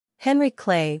Henry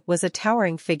Clay was a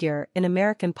towering figure in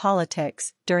American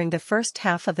politics during the first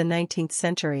half of the 19th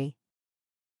century.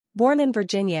 Born in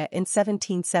Virginia in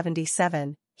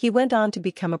 1777, he went on to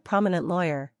become a prominent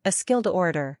lawyer, a skilled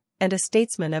orator, and a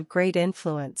statesman of great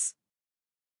influence.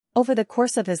 Over the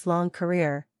course of his long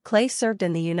career, Clay served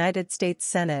in the United States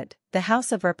Senate, the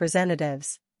House of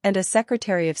Representatives, and as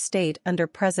Secretary of State under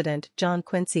President John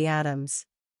Quincy Adams.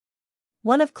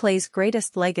 One of Clay's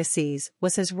greatest legacies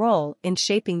was his role in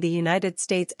shaping the United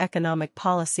States economic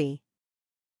policy.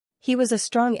 He was a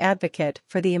strong advocate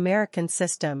for the American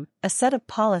system, a set of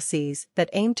policies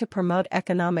that aimed to promote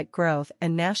economic growth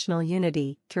and national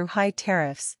unity through high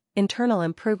tariffs, internal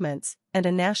improvements, and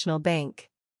a national bank.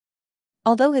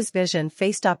 Although his vision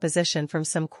faced opposition from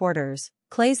some quarters,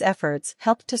 Clay's efforts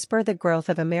helped to spur the growth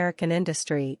of American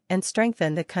industry and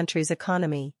strengthen the country's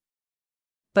economy.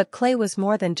 But Clay was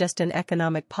more than just an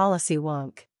economic policy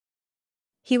wonk.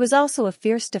 He was also a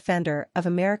fierce defender of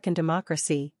American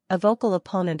democracy, a vocal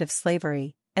opponent of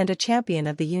slavery, and a champion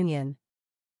of the Union.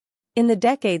 In the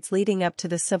decades leading up to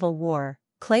the Civil War,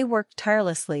 Clay worked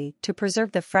tirelessly to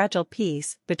preserve the fragile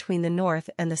peace between the North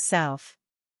and the South.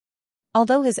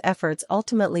 Although his efforts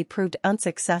ultimately proved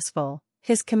unsuccessful,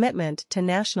 his commitment to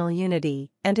national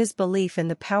unity and his belief in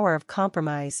the power of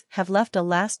compromise have left a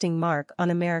lasting mark on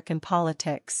American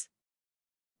politics.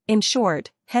 In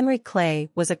short, Henry Clay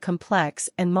was a complex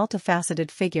and multifaceted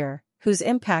figure, whose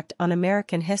impact on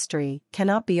American history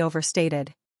cannot be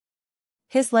overstated.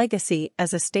 His legacy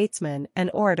as a statesman,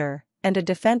 an orator, and a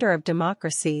defender of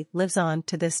democracy lives on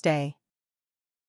to this day.